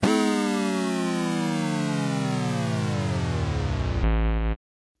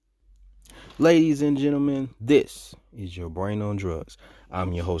Ladies and gentlemen, this is your Brain on Drugs.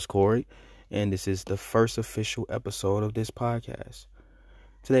 I'm your host, Corey, and this is the first official episode of this podcast.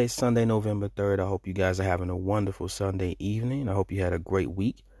 Today is Sunday, November 3rd. I hope you guys are having a wonderful Sunday evening. I hope you had a great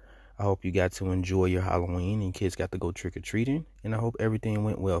week. I hope you got to enjoy your Halloween and kids got to go trick-or-treating, and I hope everything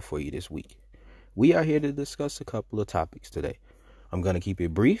went well for you this week. We are here to discuss a couple of topics today. I'm going to keep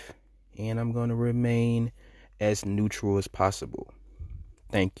it brief, and I'm going to remain as neutral as possible.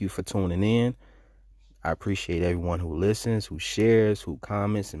 Thank you for tuning in. I appreciate everyone who listens, who shares, who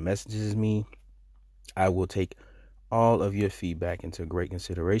comments and messages me. I will take all of your feedback into great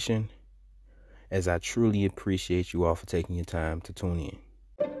consideration, as I truly appreciate you all for taking your time to tune in.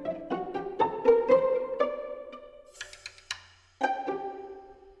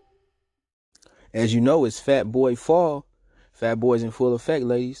 As you know, it's Fat Boy Fall. Fat Boy's in full effect,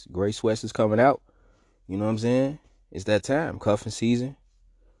 ladies. Gray sweats is coming out. You know what I'm saying? It's that time. Cuffing season.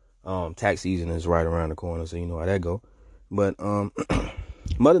 Tax season is right around the corner, so you know how that go. But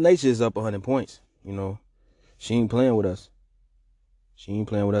Mother Nature is up 100 points. You know, she ain't playing with us. She ain't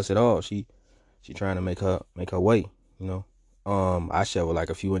playing with us at all. She trying to make her way. You know, I shoveled like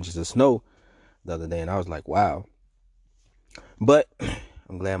a few inches of snow the other day, and I was like, wow. But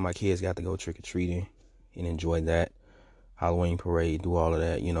I'm glad my kids got to go trick or treating and enjoy that Halloween parade, do all of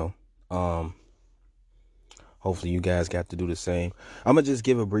that. You know, hopefully you guys got to do the same. I'm going to just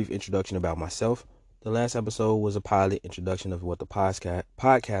give a brief introduction about myself. The last episode was a pilot introduction of what the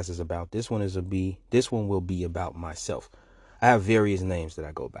podcast is about. This one will be about myself. I have various names that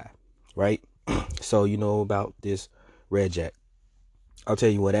I go by, right? So you know about this Red Jack. I'll tell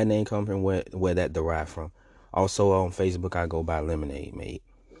you where that name comes from, where that derived from. Also on Facebook, I go by Lemonade Made.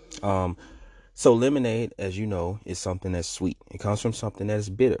 So lemonade, as you know, is something that's sweet. It comes from something that is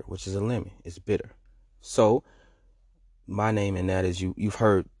bitter, which is a lemon. It's bitter. So my name in that is you've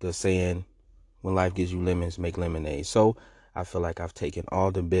heard the saying, when life gives you lemons, make lemonade. So I feel like I've taken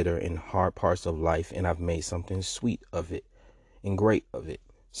all the bitter and hard parts of life and I've made something sweet of it and great of it.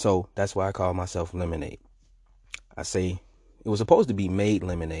 So that's why I call myself Lemonade. I say it was supposed to be Made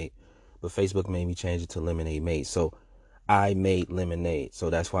Lemonade, but Facebook made me change it to Lemonade Made. So I made lemonade. So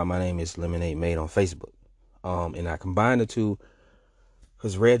that's why my name is Lemonade Made on Facebook. And I combine the two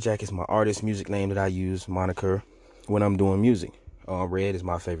because Red Jack is my artist music name that I use, moniker, when I'm doing music. Red is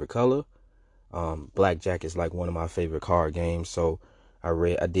my favorite color. Blackjack is like one of my favorite card games. So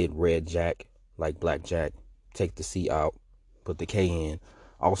I did Red Jack, like blackjack, take the C out, put the K in.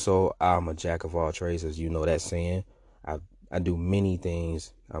 Also, I'm a jack of all trades, as you know that saying. I do many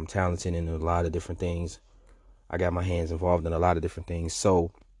things. I'm talented in a lot of different things. I got my hands involved in a lot of different things.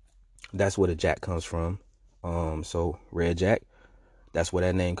 So that's where the Jack comes from. So Red Jack, that's where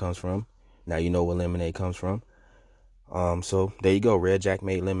that name comes from. Now you know where lemonade comes from. So there you go. Red Jack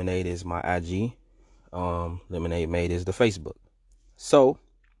Made Lemonade is my IG. Lemonade Made is the Facebook. So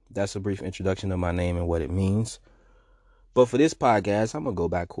that's a brief introduction of my name and what it means. But for this podcast, I'm going to go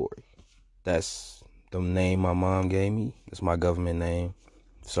by Corey. That's the name my mom gave me. That's my government name.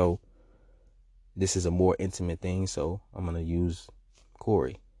 So this is a more intimate thing, so I'm going to use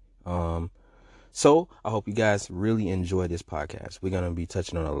Corey. So I hope you guys really enjoy this podcast. We're going to be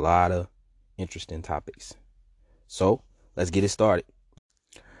touching on a lot of interesting topics. So let's get it started.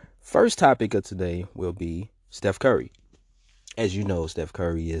 First topic of today will be Steph Curry. As you know, Steph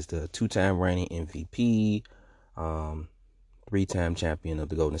Curry is the 2-time reigning MVP, 3-time champion of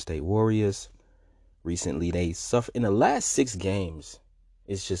the Golden State Warriors. Recently, they suffered in the last 6 games.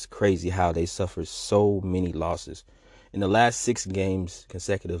 It's just crazy how they suffered so many losses. In the last 6 games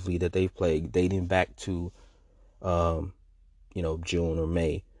consecutively that they've played, dating back to, June or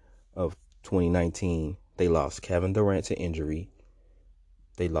May of 2019, they lost Kevin Durant to injury.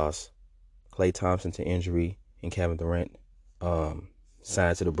 They lost Klay Thompson to injury, and Kevin Durant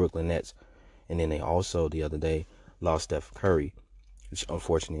signed to the Brooklyn Nets. And then they also, the other day, lost Steph Curry, which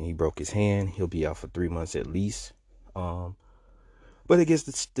unfortunately he broke his hand. He'll be out for 3 months at least. But it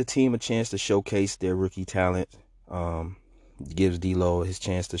gives the team a chance to showcase their rookie talent. Gives D'Lo his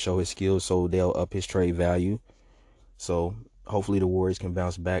chance to show his skills, so they'll up his trade value. So hopefully the Warriors can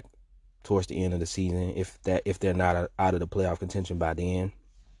bounce back towards the end of the season if they're not out of the playoff contention by then,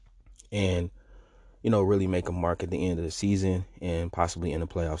 and really make a mark at the end of the season and possibly in the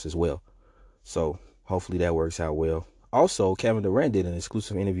playoffs as well. So hopefully that works out well. Also, Kevin Durant did an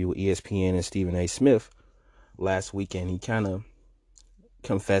exclusive interview with ESPN and Stephen A. Smith last weekend. He kind of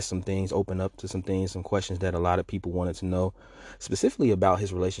confessed some things, opened up to some things, some questions that a lot of people wanted to know, specifically about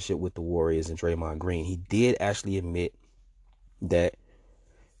his relationship with the Warriors and Draymond Green. He did actually admit that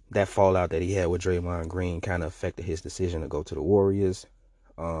fallout that he had with Draymond Green kind of affected his decision to go to the Warriors.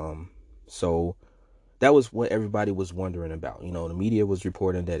 So that was what everybody was wondering about. You know, the media was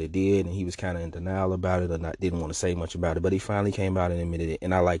reporting that it did, and he was kind of in denial about it, or not, didn't want to say much about it. But he finally came out and admitted it,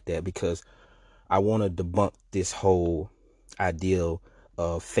 and I like that because I want to debunk this whole ideal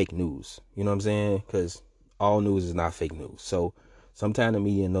of fake news. You know what I'm saying? Because all news is not fake news. So sometimes the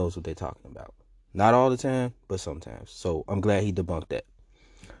media knows what they're talking about. Not all the time, but sometimes. So I'm glad he debunked that.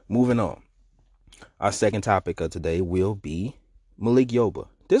 Moving on. Our second topic of today will be Malik Yoba.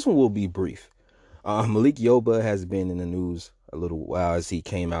 This one will be brief. Malik Yoba has been in the news a little while as he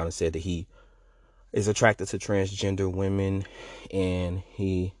came out and said that he is attracted to transgender women and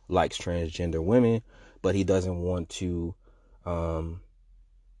he likes transgender women, but he doesn't want to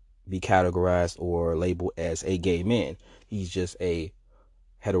be categorized or labeled as a gay man. He's just a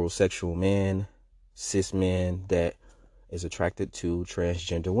heterosexual man, cis man that is attracted to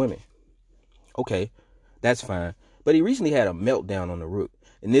transgender women. Okay, that's fine. But he recently had a meltdown on the Rook.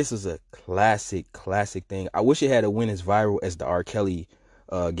 And this is a classic thing. I wish it had went as viral as the R. Kelly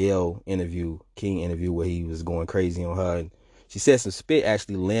Gayle King interview, where he was going crazy on her. And she said some spit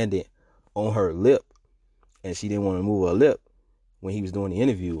actually landed on her lip. And she didn't want to move her lip when he was doing the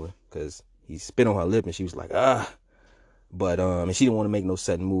interview because he spit on her lip and she was like, ah. But and she didn't want to make no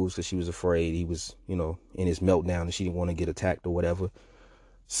sudden moves because she was afraid he was, you know, in his meltdown and she didn't want to get attacked or whatever.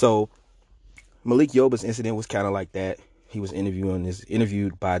 So Malik Yoba's incident was kind of like that. He was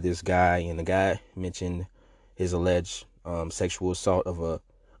interviewed by this guy, and the guy mentioned his alleged sexual assault of a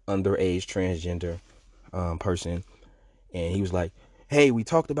underage transgender person, and he was like, "Hey, we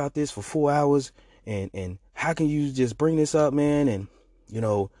talked about this for 4 hours, and how can you just bring this up, man? And you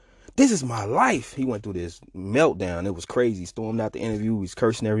know, this is my life." He went through this meltdown. It was crazy. Stormed out the interview. He's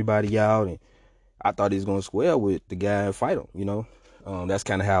cursing everybody out, and I thought he was going to square with the guy and fight him. You know, that's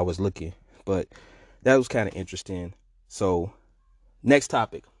kind of how I was looking, but that was kind of interesting. So, next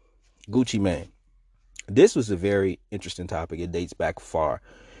topic, Gucci Mane. This was a very interesting topic. It dates back far.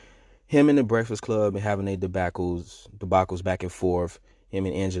 Him and the Breakfast Club and having their debacles back and forth. Him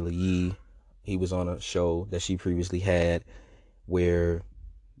and Angela Yee. He was on a show that she previously had where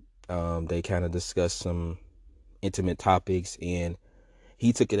they kind of discussed some intimate topics, and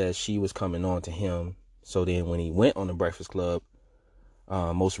he took it as she was coming on to him. So then when he went on the Breakfast Club,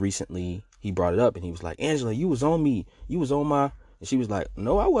 most recently, he brought it up and he was like, "Angela, you was on me. You was on my..." And she was like,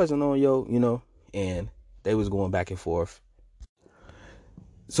 "No, I wasn't on yo," you know, and they was going back and forth.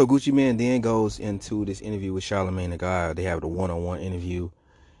 So Gucci Mane then goes into this interview with Charlamagne the God. They have the one-on-one interview,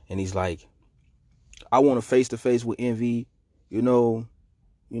 and he's like, "I want a face-to-face with Envy. You know,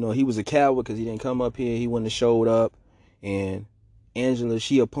 he was a coward because he didn't come up here. He wouldn't have showed up. And Angela,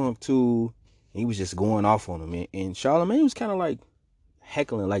 she a punk too." And he was just going off on him. And Charlamagne was kind of like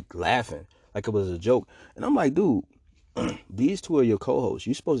heckling, like laughing, like it was a joke. And I'm like, dude, these two are your co-hosts.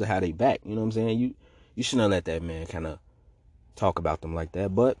 You're supposed to have their back. You know what I'm saying? You shouldn't have let that man kind of talk about them like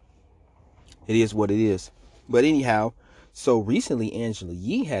that. But it is what it is. But anyhow, so recently Angela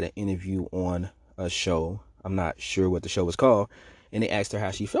Yee had an interview on a show. I'm not sure what the show was called. And they asked her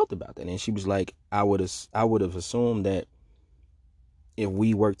how she felt about that. And she was like, I would have assumed that if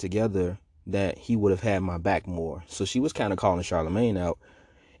we worked together, that he would have had my back more. So she was kind of calling Charlamagne out.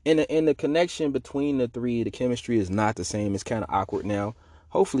 And the connection between the three, the chemistry is not the same. It's kind of awkward now.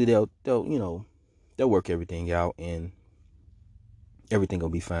 Hopefully they'll work everything out and everything will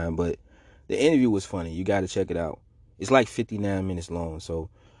be fine. But the interview was funny. You got to check it out. It's like 59 minutes long. So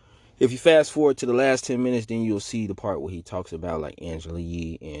if you fast forward to the last 10 minutes, then you'll see the part where he talks about like Angela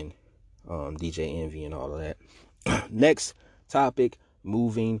Yee and DJ Envy and all of that. Next topic,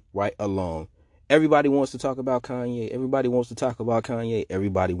 moving right along. Everybody wants to talk about Kanye. Everybody wants to talk about Kanye.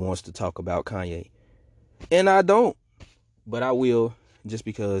 Everybody wants to talk about Kanye. And I don't, but I will, just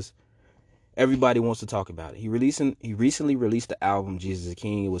because everybody wants to talk about it. He recently released the album Jesus is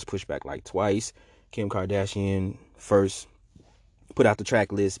King. It was pushed back like twice. Kim Kardashian first put out the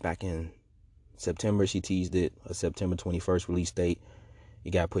track list back in September. She teased it, a September 21st release date.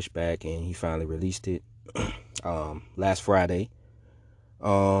 It got pushed back and he finally released it last Friday.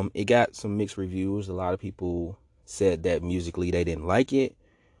 It got some mixed reviews. A lot of people said that musically they didn't like it,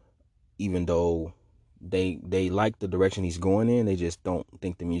 even though they like the direction he's going in. They just don't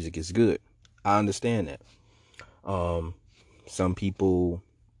think the music is good. I understand that. Some people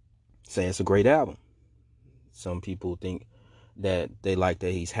say it's a great album. Some people think that they like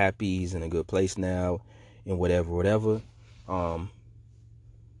that he's happy, he's in a good place now, and whatever.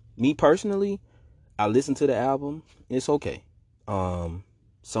 Me personally, I listened to the album. It's okay.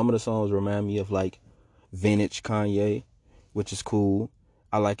 Some of the songs remind me of like vintage Kanye, which is cool.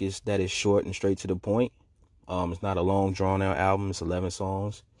 I like that it's short and straight to the point. It's not a long drawn out album. It's 11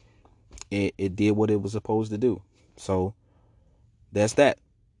 songs. it did what it was supposed to do. So that's that.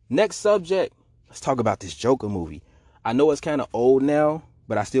 Next subject, let's talk about this Joker movie. I know it's kind of old now,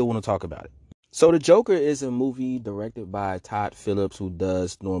 but I still want to talk about it. So the Joker is a movie directed by Todd Phillips, who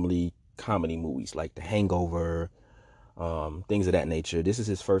does normally comedy movies like The Hangover, things of that nature. This is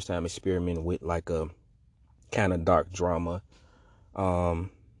his first time experimenting with like a kind of dark drama.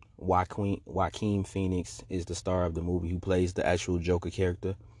 Joaquin Phoenix is the star of the movie, who plays the actual Joker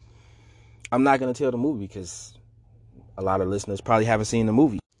character. I'm not going to tell the movie because a lot of listeners probably haven't seen the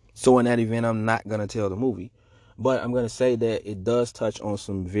movie. So in that event, I'm not going to tell the movie. But I'm going to say that it does touch on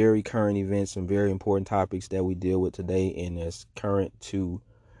some very current events, some very important topics that we deal with today, and is current to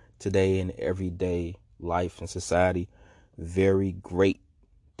today in everyday life and society. Very great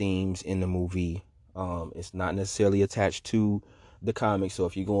themes in the movie. It's not necessarily attached to the comics. So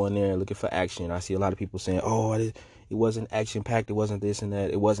if you go in there looking for action, I see a lot of people saying, "Oh, it wasn't action packed. It wasn't this and that."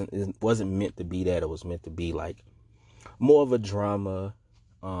 It wasn't meant to be that. It was meant to be like more of a drama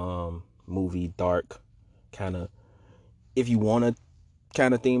movie, dark kind of. If you want to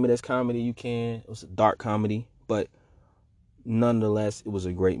kind of theme it as comedy, you can. It was a dark comedy, but nonetheless, it was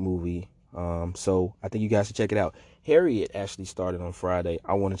a great movie. So I think you guys should check it out. Harriet actually started on Friday.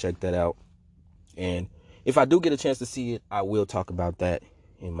 I want to check that out. And if I do get a chance to see it, I will talk about that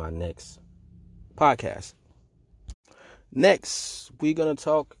in my next podcast. Next, we're going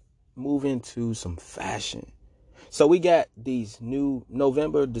to move into some fashion. So we got these new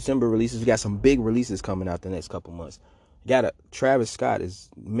November, December releases. We got some big releases coming out the next couple months. Travis Scott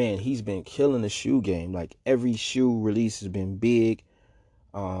he's been killing the shoe game. Like every shoe release has been big,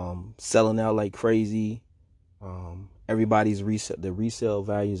 selling out like crazy. Everybody's resale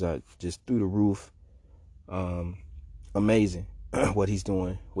values are just through the roof. Amazing what he's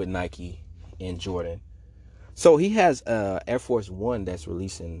doing with Nike and Jordan. So he has Air Force One that's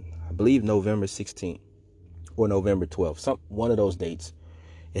releasing, I believe, November 16th or November 12th, one of those dates.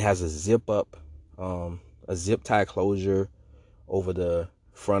 It has a zip tie closure over the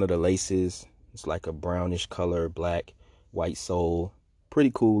front of the laces. It's like a brownish color, black, white sole.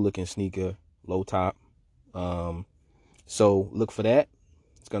 Pretty cool looking sneaker, low top. So look for that.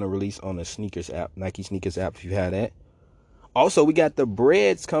 It's going to release on the sneakers app, Nike sneakers app, if you have that. Also, we got the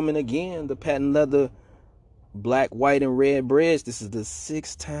breads coming again, the patent leather black, white, and red breads. This is the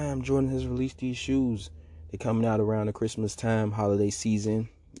 6th time Jordan has released these shoes. They're coming out around the Christmas time, holiday season.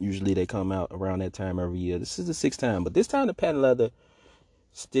 Usually they come out around that time every year. This is the 6th time, but this time the patent leather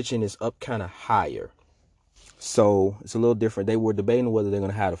stitching is up kind of higher. So it's a little different. They were debating whether they're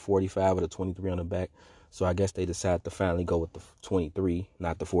going to have the 45 or the 23 on the back. So I guess they decided to finally go with the 23,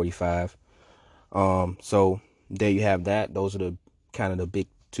 not the 45. So there you have that. Those are the kind of the big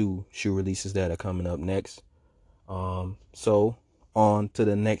 2 shoe releases that are coming up next. So on to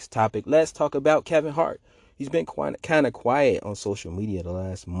the next topic. Let's talk about Kevin Hart. He's been kind of quiet on social media the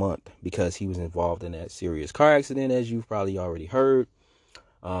last month because he was involved in that serious car accident, as you've probably already heard.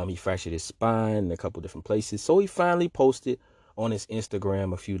 He fractured his spine in a couple different places. So he finally posted on his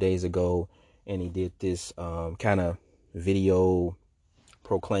Instagram a few days ago, and he did this kind of video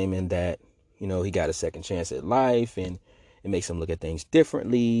proclaiming that, he got a second chance at life, and it makes him look at things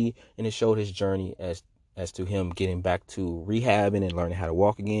differently. And it showed his journey as to him getting back to rehabbing and learning how to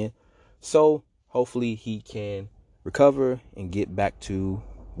walk again. So hopefully he can recover and get back to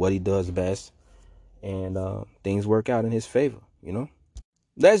what he does best, and things work out in his favor,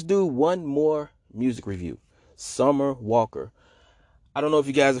 Let's do one more music review. Summer Walker. I don't know if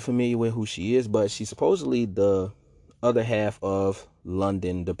you guys are familiar with who she is, but she's supposedly the other half of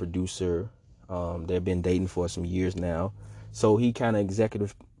London, the producer. They've been dating for some years now. So he kind of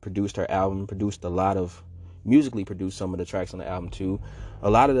executive produced her album, musically produced some of the tracks on the album too. A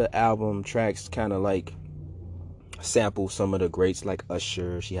lot of the album tracks kind of like sample some of the greats like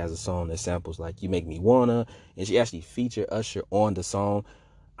Usher. She has a song that samples like You Make Me Wanna, and she actually featured Usher on the song.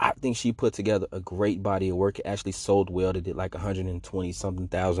 I think she put together a great body of work. It actually sold well. They did like 120 something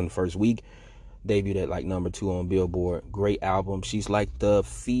thousand first week. Debuted at like number 2 on Billboard. Great album. She's like the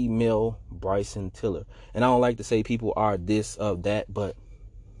female Bryson Tiller. And I don't like to say people are this of that, but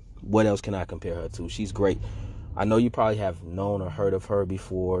what else can I compare her to? She's great. I know you probably have known or heard of her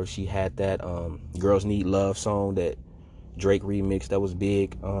before. She had that Girls Need Love song that Drake remixed that was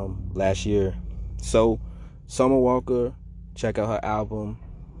big last year. So Summer Walker, check out her album.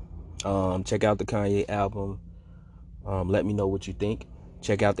 Check out the Kanye album. Let me know what you think.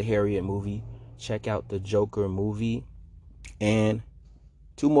 Check out the Harriet movie. Check out the Joker movie. And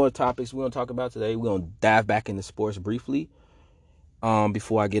 2 more topics we're going to talk about today. We're going to dive back into sports briefly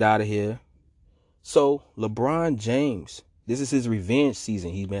before I get out of here. So LeBron James, this is his revenge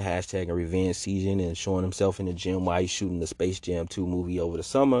season. He's been hashtagging revenge season and showing himself in the gym while he's shooting the Space Jam 2 movie over the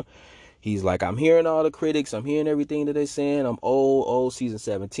summer. He's like, I'm hearing all the critics. I'm hearing everything that they're saying. I'm old season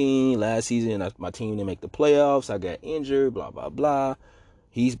 17. Last season, my team didn't make the playoffs. I got injured, blah, blah, blah.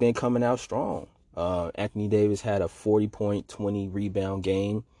 He's been coming out strong. Anthony Davis had a 40-point, 20 rebound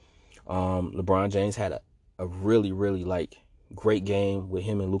game. LeBron James had a really, really great game with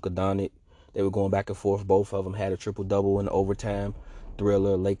him and Luka Doncic. They were going back and forth. Both of them had a triple-double in overtime.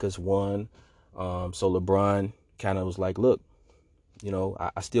 Thriller, Lakers won. So LeBron kind of was like, look,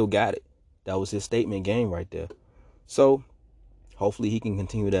 I still got it. That was his statement game right there. So hopefully he can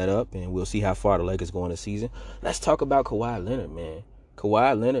continue that up, and we'll see how far the Lakers go in the season. Let's talk about Kawhi Leonard, man.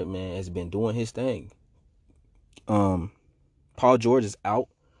 Kawhi Leonard, man, has been doing his thing. Paul George is out,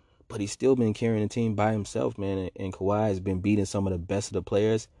 but he's still been carrying the team by himself, man. And Kawhi has been beating some of the best of the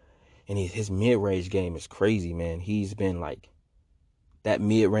players. And his mid-range game is crazy, man. He's been that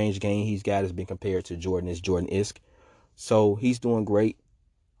mid-range game he's got has been compared to Jordan-esque. So he's doing great.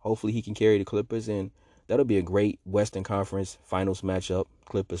 Hopefully he can carry the Clippers, and that'll be a great Western Conference Finals matchup,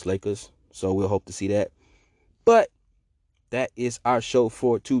 Clippers-Lakers. So we'll hope to see that. But that is our show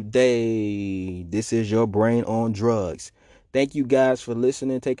for today. This is your brain on drugs. Thank you guys for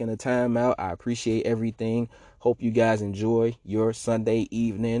listening, taking the time out. I appreciate everything. Hope you guys enjoy your Sunday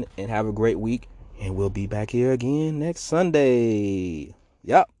evening and have a great week. And we'll be back here again next Sunday.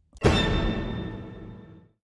 Yup.